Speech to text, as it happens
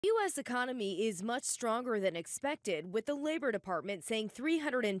The U.S. economy is much stronger than expected, with the Labor Department saying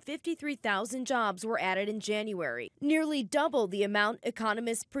 353,000 jobs were added in January, nearly double the amount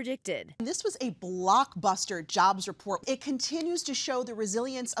economists predicted. This was a blockbuster jobs report. It continues to show the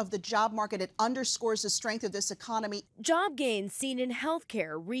resilience of the job market. It underscores the strength of this economy. Job gains seen in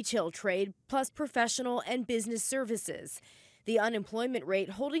healthcare, retail trade, plus professional and business services. The unemployment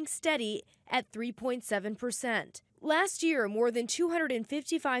rate holding steady at 3.7%. Last year, more than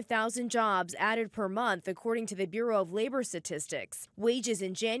 255,000 jobs added per month, according to the Bureau of Labor Statistics. Wages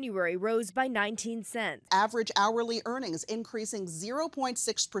in January rose by 19 cents. Average hourly earnings increasing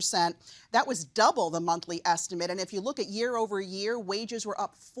 0.6%. That was double the monthly estimate. And if you look at year over year, wages were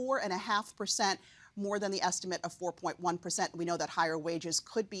up 4.5%. More than the estimate of 4.1%. We know that higher wages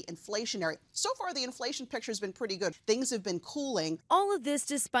could be inflationary. So far, the inflation picture has been pretty good. Things have been cooling. All of this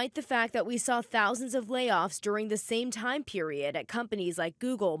despite the fact that we saw thousands of layoffs during the same time period at companies like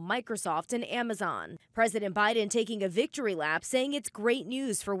Google, Microsoft, and Amazon. President Biden taking a victory lap, saying it's great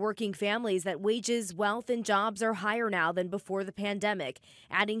news for working families that wages, wealth, and jobs are higher now than before the pandemic,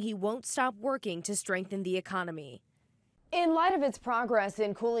 adding he won't stop working to strengthen the economy. In light of its progress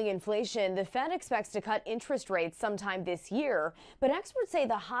in cooling inflation, the Fed expects to cut interest rates sometime this year, but experts say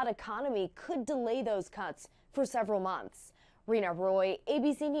the hot economy could delay those cuts for several months. Rena Roy,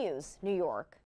 ABC News, New York.